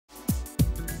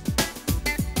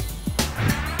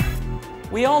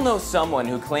We all know someone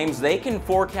who claims they can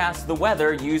forecast the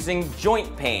weather using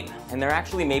joint pain. And there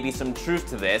actually may be some truth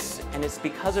to this, and it's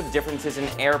because of differences in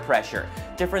air pressure.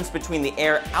 Difference between the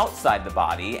air outside the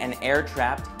body and air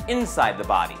trapped inside the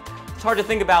body. It's hard to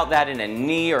think about that in a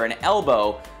knee or an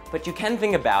elbow, but you can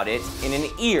think about it in an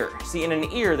ear. See, in an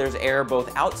ear, there's air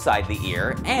both outside the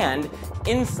ear and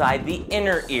inside the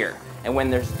inner ear. And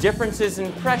when there's differences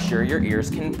in pressure, your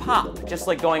ears can pop. Just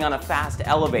like going on a fast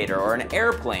elevator or an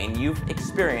airplane, you've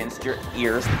experienced your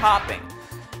ears popping.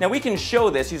 Now we can show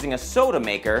this using a soda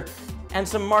maker and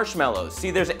some marshmallows.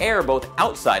 See, there's air both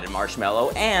outside a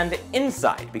marshmallow and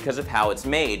inside because of how it's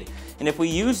made. And if we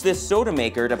use this soda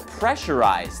maker to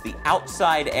pressurize the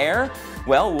outside air,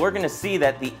 well, we're gonna see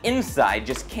that the inside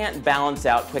just can't balance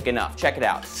out quick enough. Check it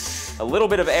out. A little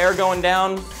bit of air going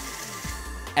down,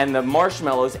 and the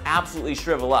marshmallows absolutely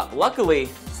shrivel up. Luckily,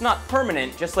 it's not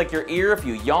permanent. Just like your ear, if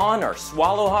you yawn or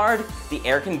swallow hard, the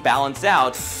air can balance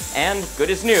out, and good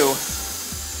as new,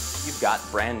 you've got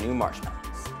brand new marshmallows.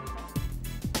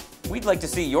 We'd like to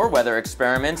see your weather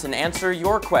experiments and answer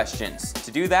your questions.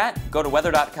 To do that, go to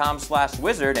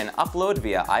weather.com/wizard and upload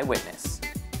via Eyewitness.